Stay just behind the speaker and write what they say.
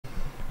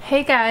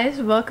Hey guys,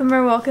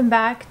 welcome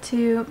back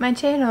to my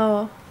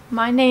channel.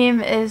 My name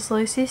is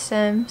Lucy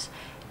Sims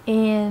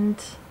and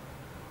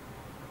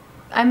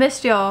I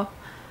missed y'all.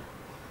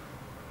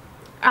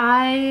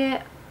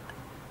 I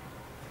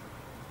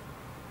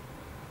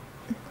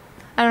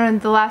don't know,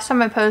 the last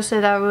time I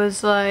posted I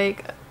was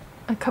like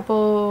a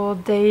couple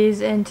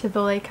days into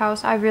the lake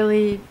house. I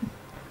really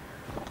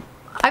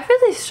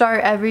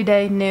start every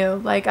day new.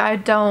 Like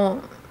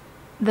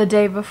the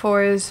day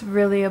before is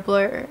really a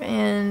blur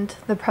and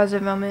the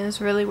present moment is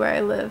really where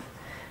I live,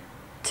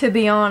 to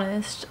be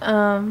honest.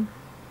 But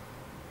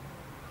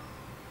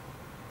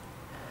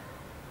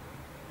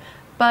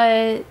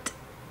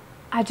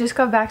I just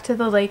got back to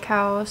the lake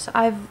house.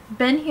 I've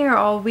been here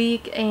all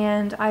week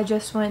and I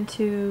just went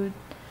to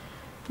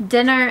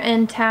dinner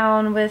in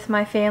town with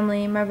my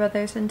family. My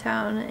brother's in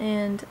town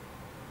and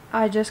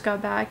I just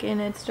got back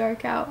and it's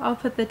dark out. I'll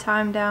put the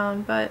time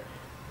down, but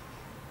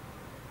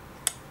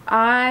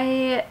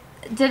I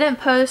didn't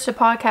post a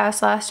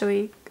podcast last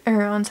week,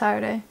 or on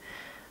Saturday.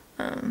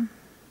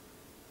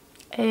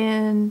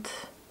 And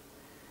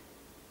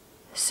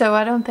so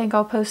I don't think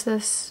I'll post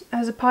this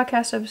as a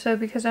podcast episode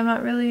because I'm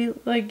not really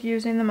like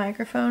using the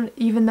microphone,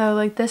 even though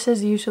like this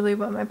is usually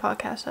what my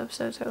podcast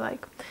episodes are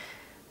like.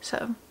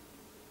 So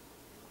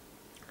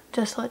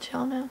just to let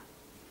y'all know.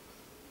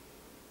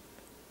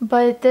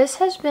 But this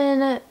has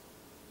been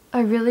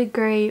a really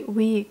great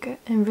week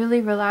and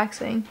really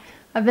relaxing.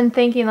 I've been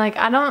thinking, like,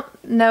 I don't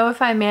know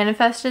if I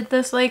manifested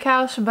this lake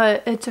house,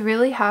 but it's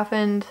really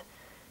happened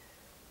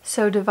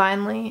so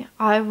divinely.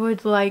 I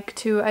would like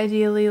to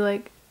ideally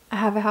like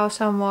have a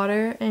house on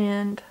water,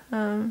 and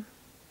I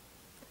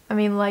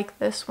mean like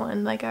this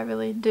one, like I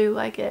really do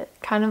like it.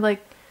 Kind of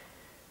like,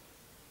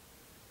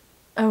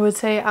 I would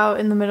say out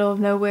in the middle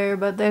of nowhere,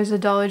 but there's a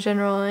Dollar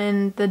General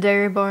and the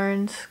Dairy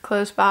Barns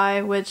close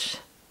by, which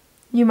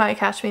you might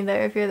catch me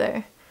there if you're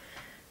there.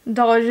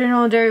 Dollar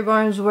General and Dairy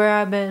Barns where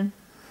I've been.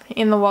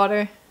 In the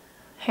water.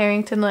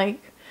 Harrington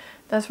Lake.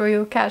 That's where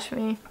you'll catch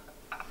me.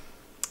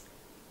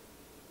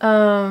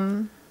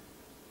 That's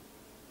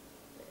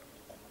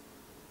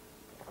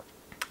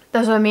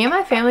why me and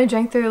my family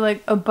drank through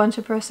like a bunch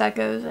of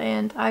Prosecco's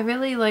and I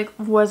really like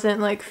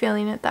wasn't like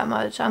feeling it that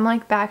much. I'm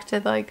like back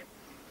to like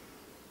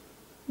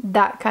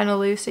that kind of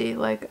Lucy.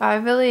 Like I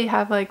really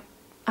have like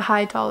a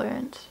high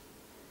tolerance.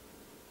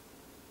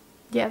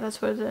 Yeah,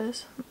 that's what it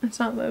is. It's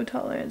not low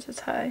tolerance,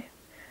 it's high.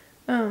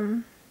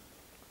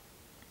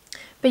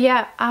 But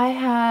yeah,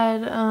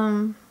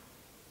 I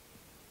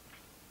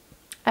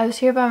was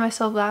here by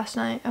myself last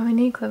night. Oh, I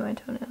need to clip my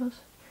toenails.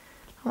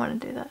 I want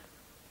to do that.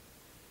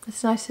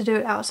 It's nice to do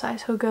it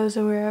outside so it goes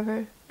to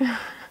wherever.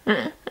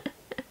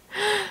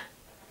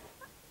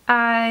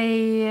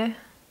 I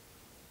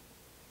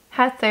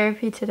had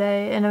therapy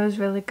today and it was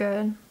really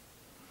good.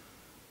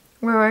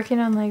 We're working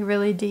on like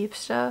really deep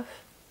stuff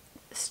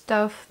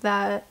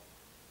that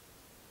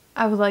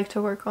I would like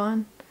to work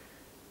on.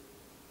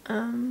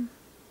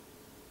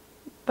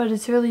 But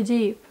it's really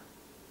deep.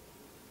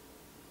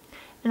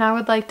 And I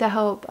would like to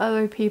help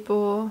other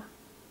people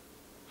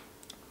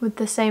with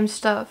the same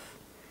stuff.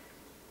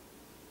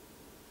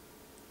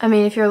 I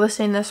mean, if you're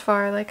listening this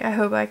far, like I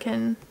hope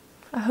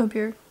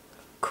you're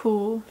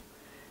cool.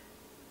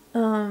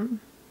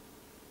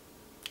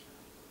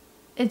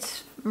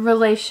 It's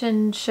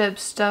relationship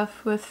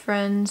stuff with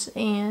friends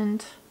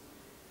and,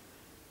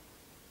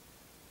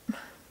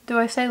 do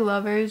I say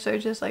lovers or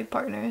just like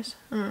partners?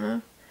 I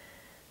don't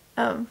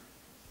know.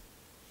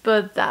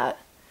 But that,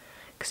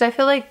 because I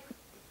feel like,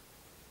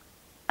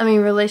 I mean,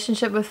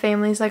 relationship with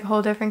family is like a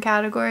whole different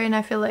category, and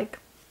I feel like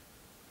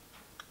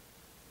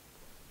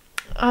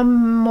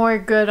I'm more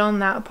good on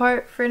that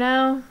part for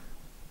now,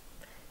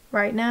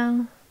 right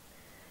now,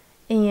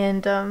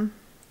 and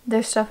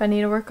there's stuff I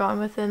need to work on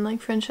within like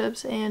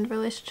friendships and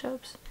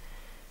relationships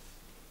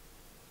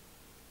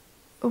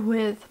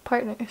with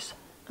partners,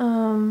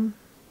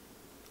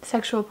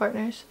 sexual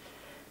partners.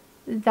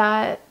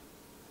 That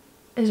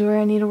is where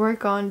I need to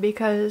work on,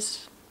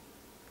 because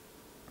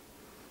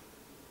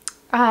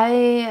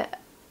and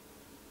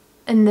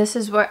this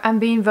is where I'm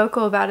being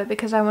vocal about it,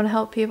 because I want to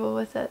help people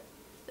with it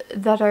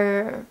that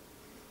are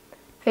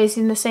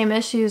facing the same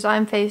issues I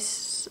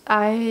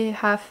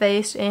have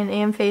faced and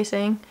am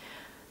facing.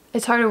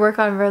 It's hard to work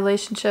on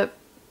relationship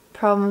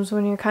problems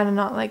when you're kind of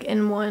not like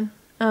in one.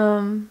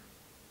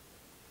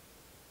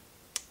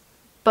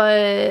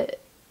 But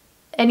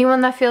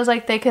anyone that feels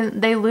like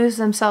they lose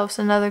themselves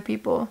in other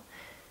people,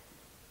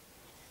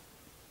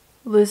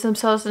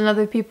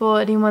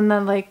 anyone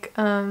that like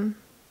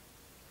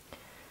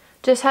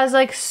just has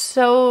like,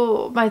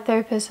 so my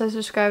therapist has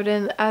described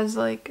it as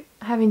like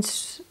having,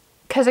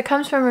 because it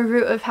comes from a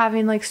root of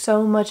having like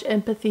so much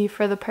empathy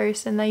for the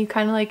person that you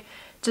kind of like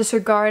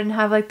disregard and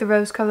have like the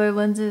rose-colored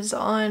lenses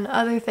on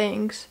other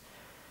things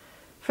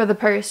for the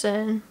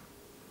person.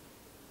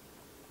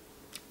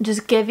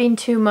 Just giving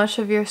too much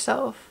of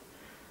yourself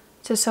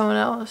to someone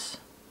else.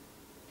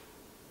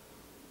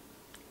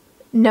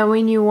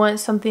 Knowing you want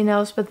something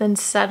else but then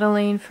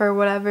settling for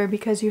whatever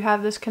because you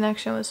have this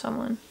connection with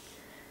someone.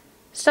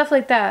 Stuff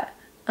like that.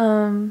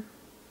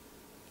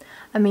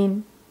 I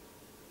mean,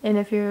 and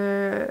if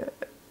you're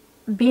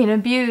being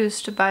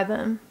abused by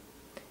them,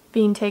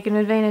 being taken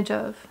advantage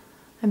of,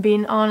 and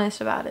being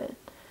honest about it,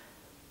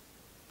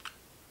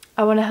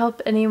 I want to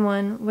help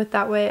anyone with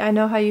that way. I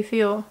know how you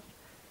feel.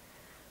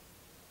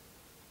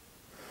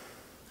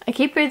 I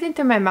keep breathing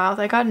through my mouth.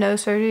 I got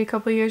nose surgery a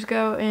couple years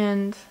ago,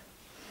 and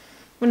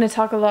when I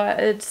talk a lot,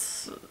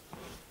 it's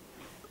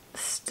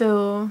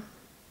still,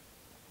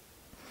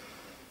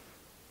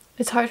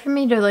 it's hard for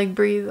me to like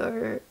breathe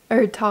or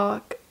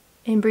talk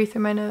and breathe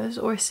through my nose,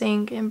 or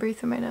sing and breathe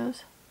through my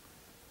nose.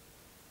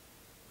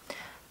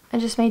 I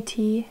just made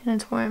tea and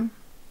it's warm.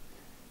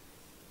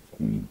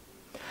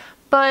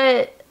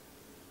 But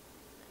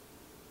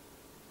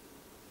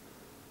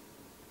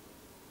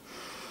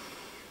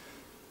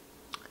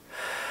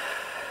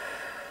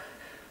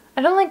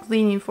I don't like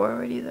leaning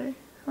forward either.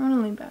 I want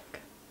to lean back.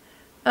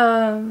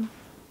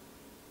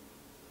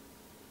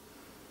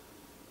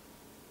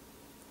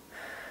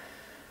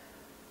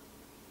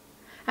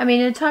 I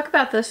mean, to talk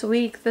about this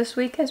week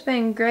has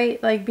been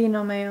great, like being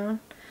on my own.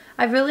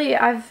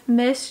 I've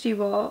missed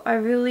you all. I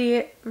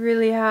really,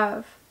 really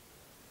have.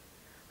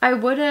 I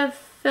would have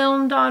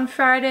filmed on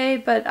Friday,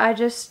 but I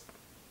guess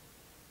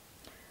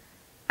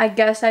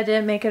I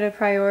didn't make it a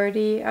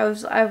priority. I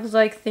was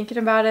like thinking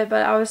about it,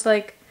 but I was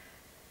like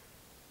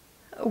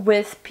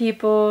with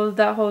people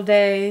that whole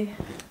day,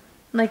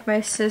 like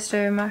my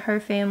sister, her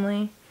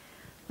family,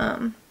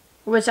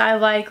 which I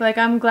like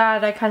I'm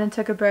glad I kind of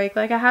took a break.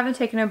 Like I haven't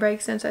taken a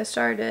break since I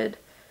started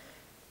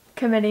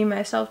committing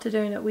myself to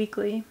doing it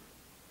weekly.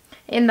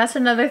 And that's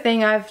another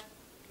thing I've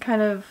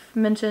kind of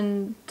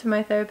mentioned to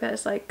my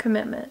therapist, like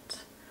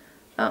commitment.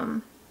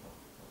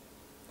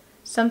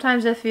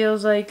 Sometimes it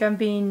feels like I'm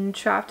being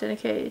trapped in a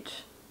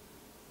cage.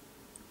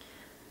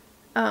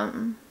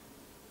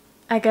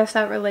 I guess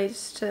that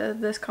relates to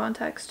this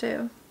context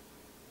too.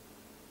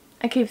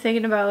 I keep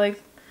thinking about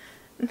like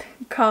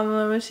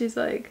Kamala when she's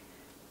like,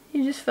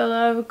 "You just fell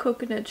out of a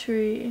coconut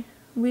tree.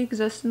 We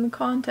exist in the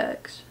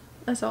context."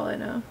 That's all I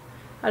know.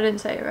 I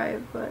didn't say it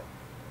right, but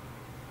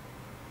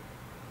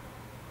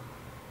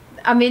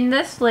I mean,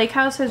 this lake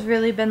house has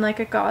really been like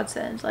a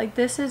godsend. Like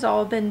this has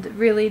all been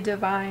really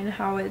divine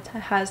how it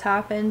has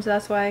happened.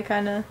 That's why I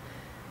kind of,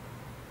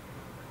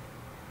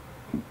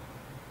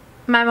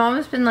 my mom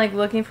has been like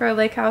looking for a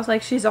lake house.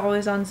 Like she's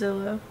always on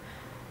Zillow,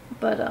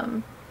 but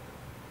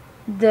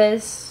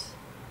this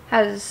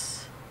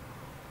has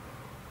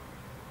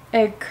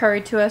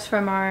occurred to us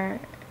from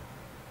our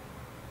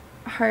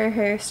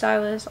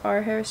hairstylist.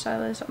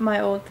 My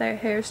old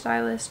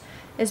hairstylist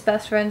is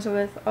best friends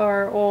with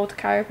our old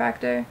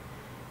chiropractor,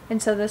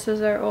 and so this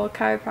was our old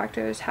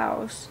chiropractor's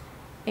house,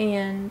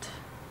 and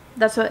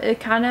that's what it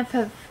kind of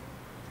have.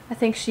 I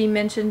think she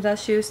mentioned that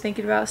she was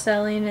thinking about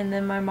selling, and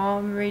then my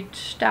mom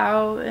reached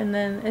out, and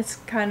then it's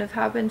kind of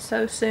happened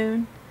so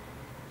soon.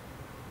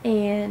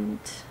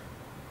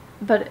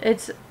 But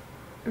it's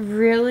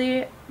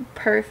really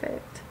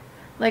perfect.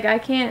 Like I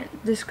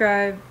can't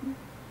describe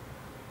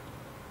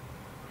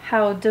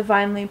how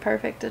divinely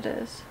perfect it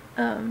is.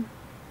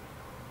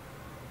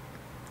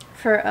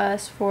 For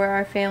us, for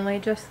our family,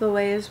 just the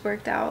way it's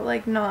worked out.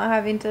 Like not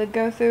having to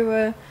go through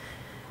a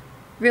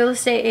real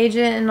estate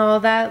agent and all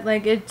that.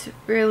 Like it's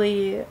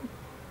really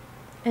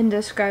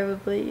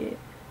indescribably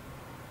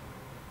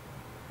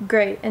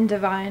great and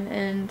divine.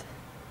 And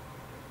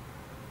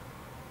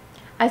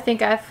I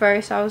think at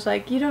first I was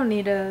like, you don't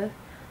need a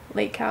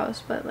lake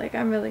house, but like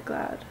I'm really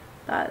glad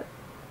that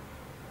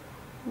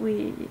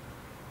we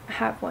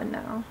have one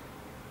now.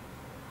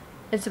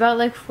 It's about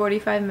like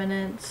 45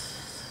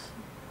 minutes,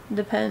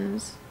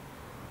 depends,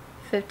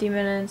 50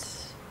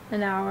 minutes,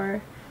 an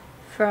hour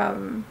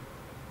from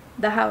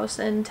the house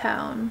in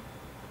town,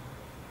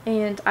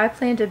 and I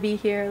plan to be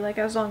here like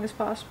as long as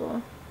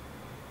possible,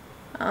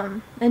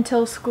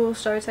 until school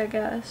starts, I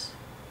guess.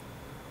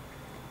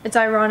 It's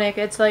ironic,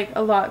 it's like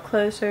a lot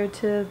closer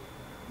to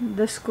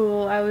the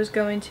school I was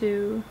going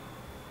to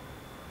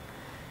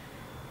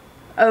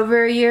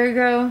over a year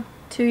ago,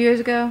 2 years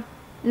ago.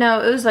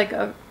 No, it was like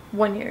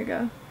 1 year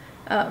ago.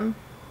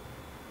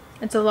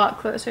 It's a lot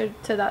closer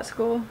to that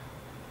school,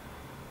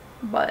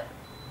 but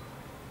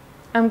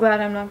I'm glad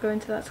I'm not going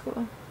to that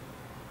school.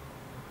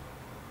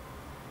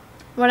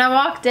 When I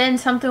walked in,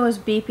 something was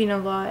beeping a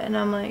lot, and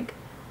I'm like,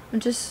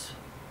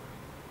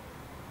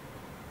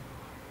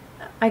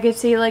 I could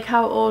see like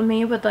how old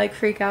me would like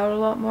freak out a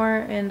lot more,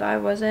 and I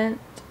wasn't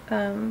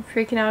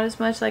freaking out as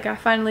much. Like I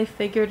finally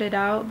figured it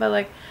out, but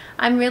like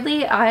I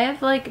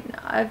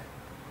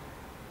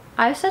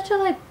have such a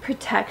like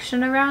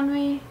protection around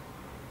me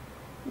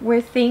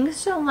where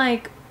things don't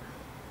like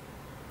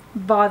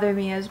bother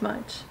me as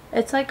much.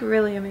 It's like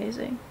really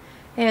amazing,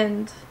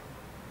 and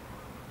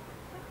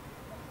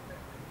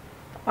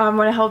I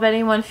want to help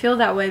anyone feel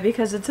that way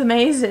because it's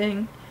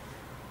amazing.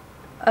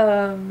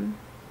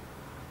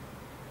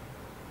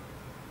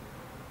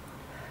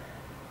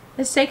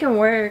 It's taken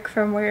work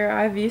from where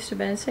I've used to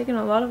be. It's taken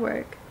a lot of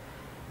work.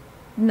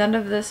 None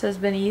of this has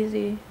been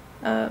easy.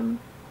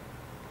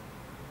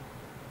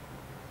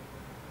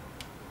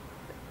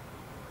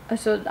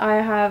 So I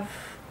have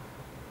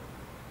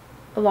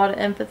a lot of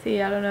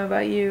empathy. I don't know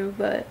about you,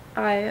 but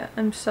I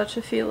am such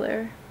a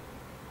feeler.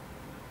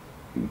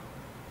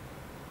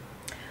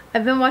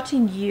 I've been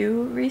watching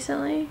You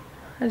recently.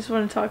 I just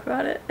want to talk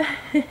about it.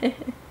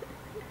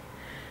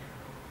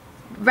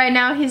 Right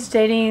now he's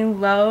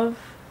dating Love.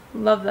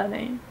 Love that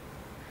name.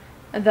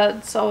 And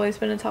that's always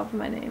been the top of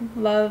my name.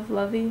 Love,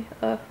 Lovey.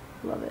 Love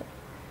it.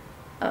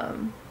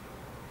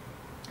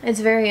 It's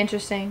very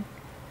interesting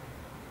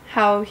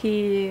how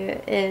he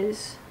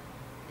is.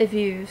 If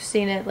you've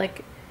seen it,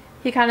 like,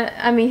 he kind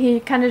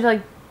of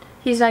like,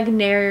 he's like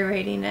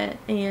narrating it,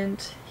 and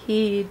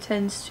he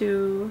tends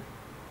to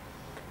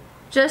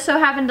just so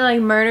happen to like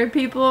murder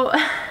people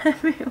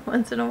every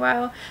once in a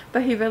while,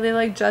 but he really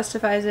like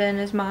justifies it in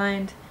his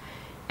mind.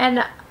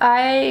 And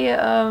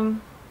I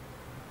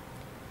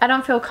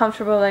don't feel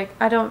comfortable, like,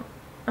 I'm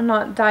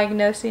not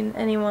diagnosing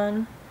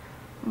anyone,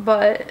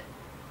 but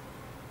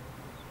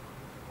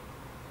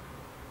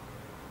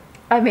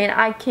I mean,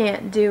 I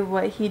can't do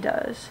what he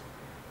does.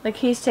 Like,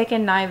 he's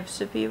taking knives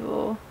to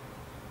people.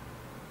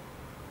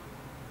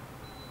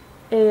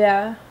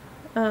 Yeah.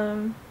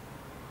 And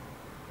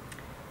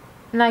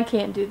I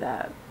can't do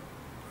that.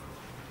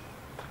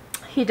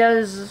 He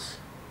does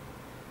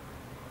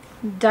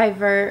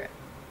divert.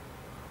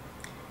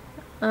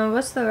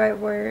 What's the right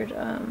word?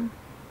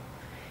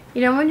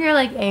 You know when you're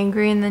like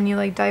angry and then you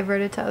like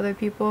divert it to other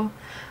people?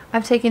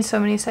 I've taken so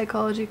many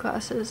psychology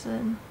classes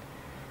and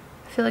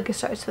I feel like it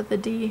starts with a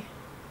D,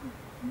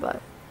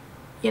 but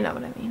you know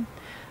what I mean.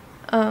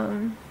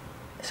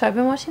 So I've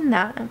been watching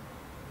that.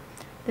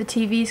 The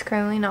TV's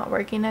currently not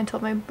working. I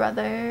told my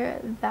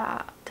brother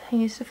that he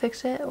needs to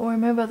fix it, or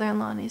my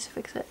brother-in-law needs to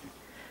fix it.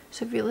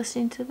 So if you're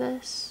listening to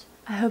this,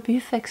 I hope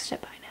you fixed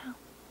it by now.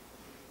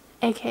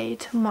 AKA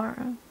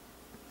tomorrow.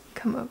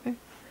 Come over.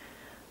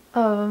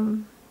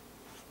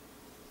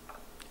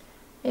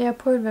 Yeah, I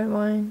poured red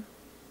wine.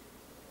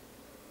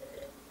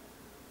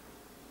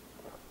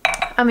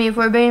 I mean, if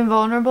we're being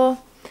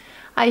vulnerable,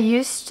 I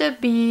used to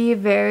be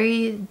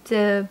very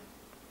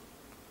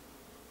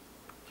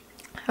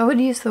I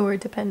would use the word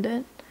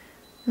dependent.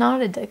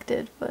 Not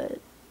addicted, but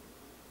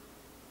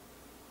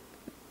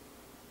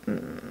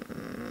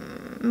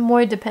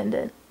more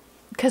dependent.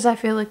 Because I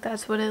feel like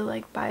that's what it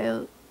like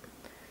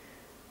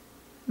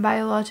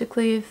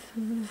biologically,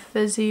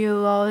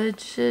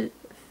 physiology,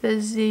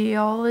 is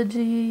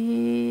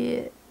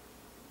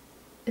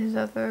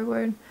that the right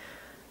word?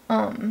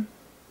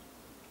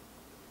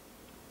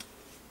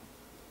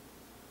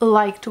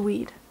 Liked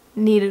weed,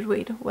 needed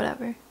weed,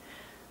 whatever.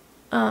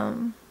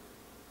 And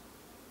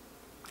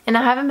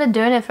I haven't been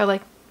doing it for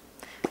like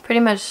pretty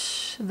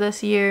much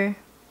this year.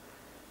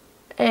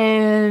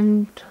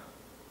 And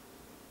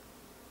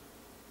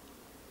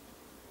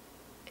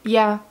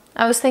yeah,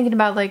 I was thinking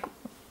about like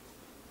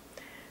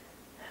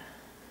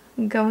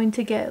going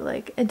to get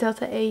like a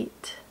Delta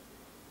 8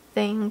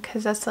 thing,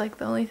 because that's like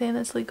the only thing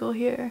that's legal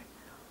here,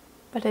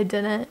 but I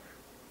didn't.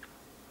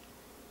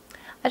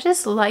 I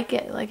just like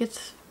it, like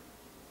it's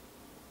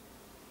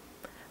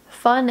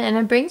fun, and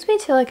it brings me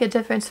to like a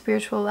different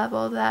spiritual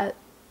level that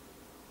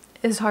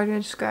is hard to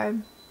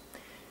describe.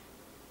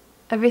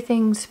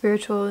 Everything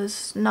spiritual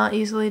is not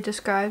easily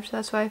described.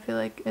 That's why I feel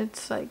like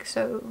it's like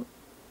so,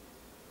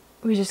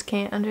 we just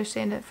can't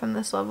understand it from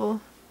this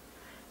level.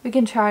 We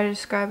can try to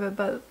describe it,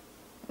 but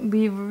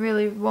we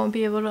really won't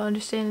be able to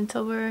understand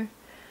until we're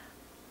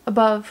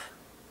above.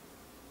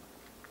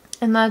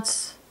 And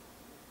that's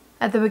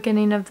at the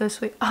beginning of this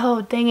week.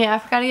 Oh, dang it, I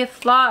forgot to get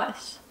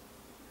floss.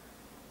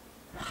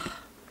 I'm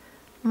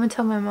gonna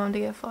tell my mom to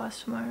get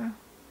floss tomorrow.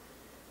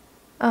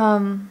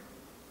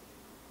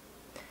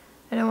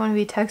 I don't want to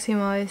be texting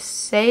while I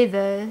say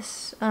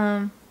this.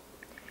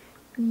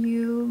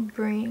 You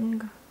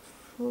bring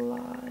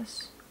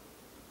floss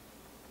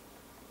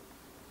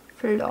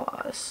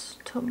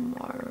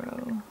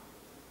tomorrow.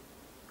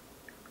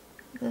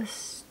 The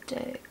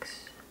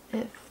sticks,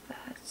 if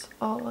that's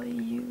all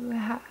you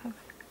have.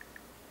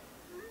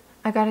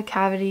 I got a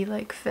cavity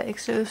like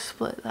fixed. It was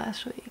split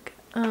last week.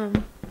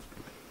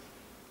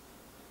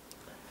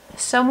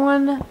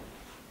 Someone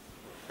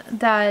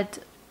that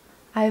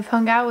I've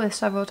hung out with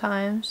several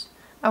times,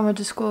 I went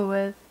to school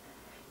with,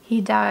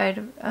 he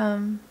died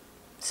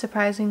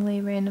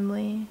surprisingly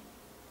randomly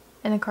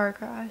in a car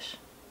crash.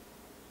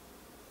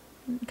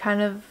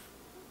 Kind of,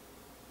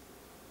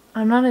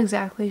 I'm not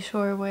exactly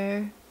sure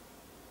where.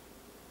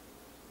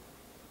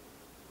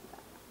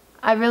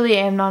 I really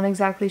am not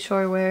exactly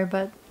sure where,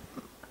 but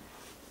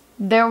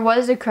there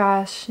was a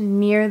crash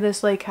near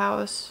this lake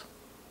house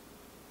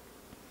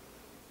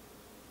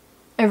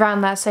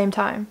around that same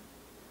time.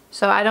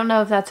 So I don't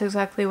know if that's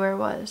exactly where it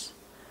was,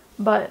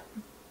 but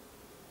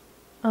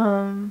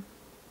I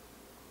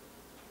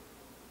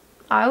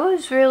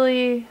was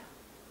really,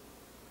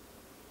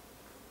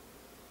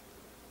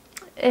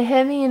 it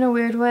hit me in a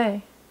weird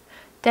way.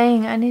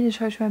 Dang, I need to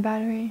charge my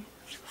battery.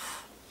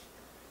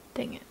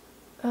 Dang it.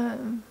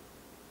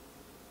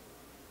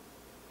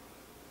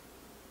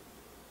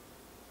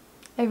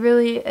 I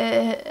really,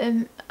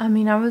 I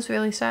mean, I was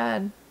really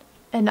sad,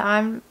 and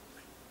I'm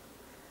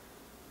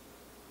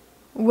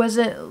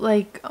wasn't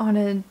like on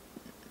a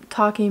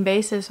talking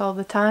basis all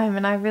the time,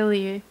 and I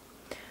really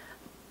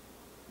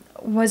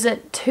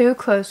wasn't too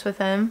close with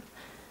him,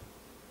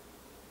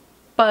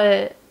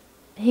 but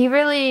he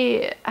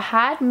really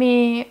had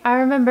me. I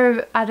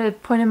remember at a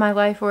point in my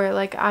life where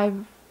like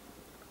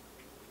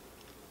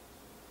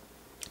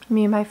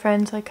me and my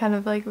friends like kind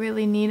of like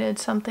really needed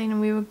something,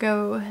 and we would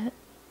go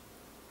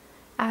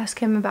ask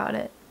him about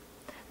it.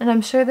 And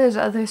I'm sure there's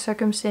other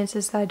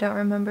circumstances that I don't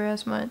remember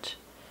as much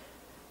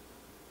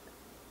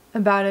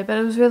about it, but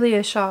it was really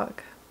a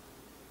shock.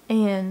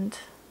 And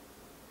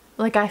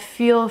like I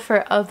feel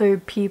for other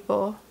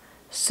people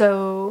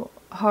so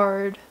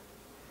hard.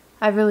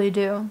 I really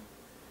do.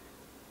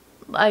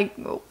 Like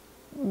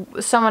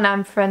someone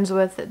I'm friends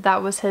with,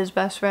 that was his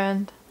best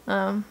friend.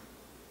 I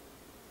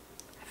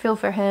feel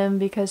for him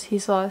because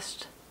he's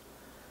lost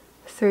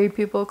 3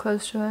 people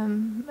close to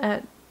him.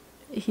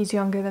 He's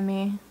younger than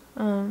me.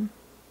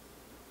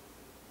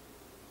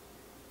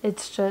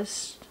 It's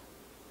just,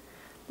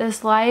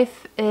 this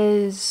life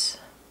is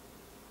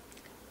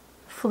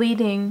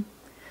fleeting.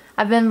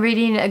 I've been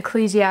reading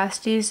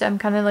Ecclesiastes. I'm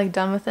kind of like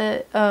done with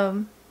it.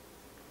 I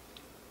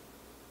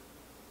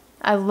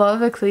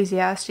love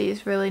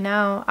Ecclesiastes really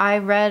now. I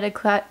read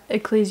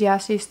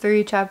Ecclesiastes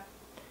 3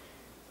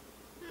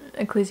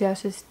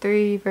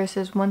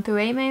 verses 1 through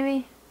 8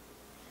 maybe.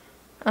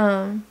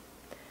 The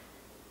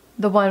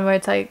one where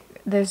it's like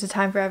there's a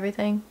time for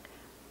everything.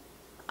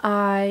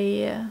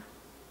 I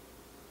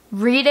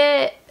read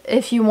it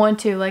if you want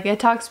to. Like it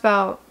talks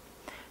about,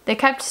 they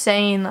kept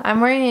saying,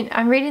 I'm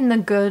reading the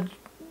Good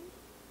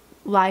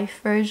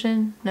Life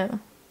version. No.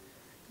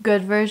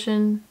 Good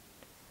version.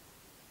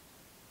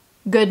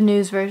 Good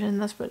News version,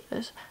 that's what it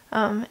is.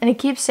 And it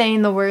keeps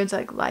saying the words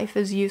like life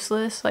is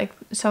useless. Like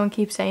someone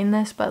keeps saying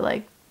this, but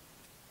like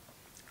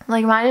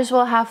might as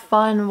well have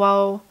fun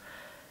while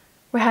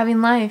we're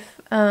having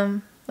life,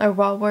 or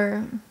while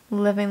we're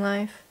living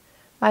life.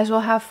 Might as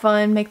well have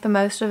fun, make the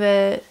most of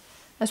it.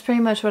 That's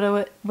pretty much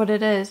what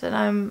it is, and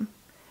I'm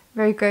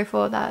very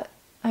grateful that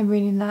I'm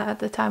reading that at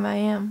the time I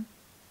am.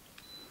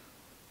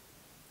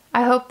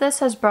 I hope this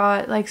has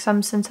brought like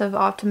some sense of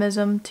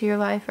optimism to your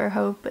life, or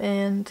hope,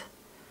 and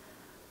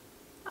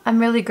I'm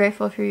really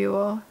grateful for you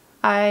all.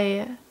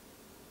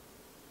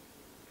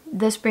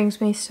 This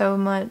brings me so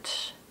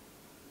much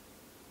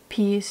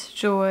peace,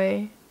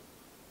 joy,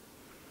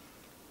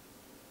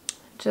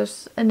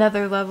 just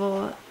another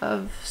level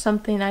of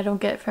something I don't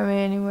get from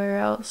anywhere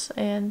else,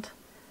 and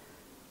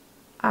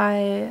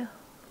I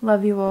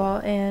love you all,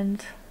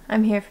 and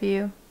I'm here for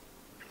you.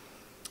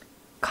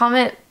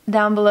 Comment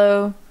down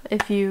below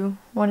if you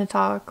want to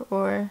talk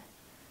or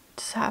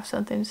just have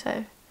something to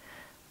say.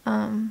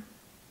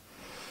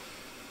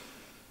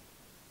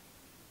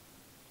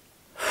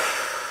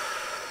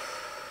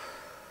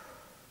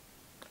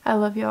 I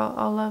love y'all.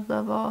 All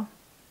love all.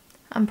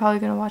 I'm probably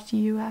gonna watch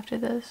you after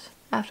this,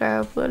 after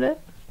I upload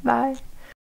it. Bye.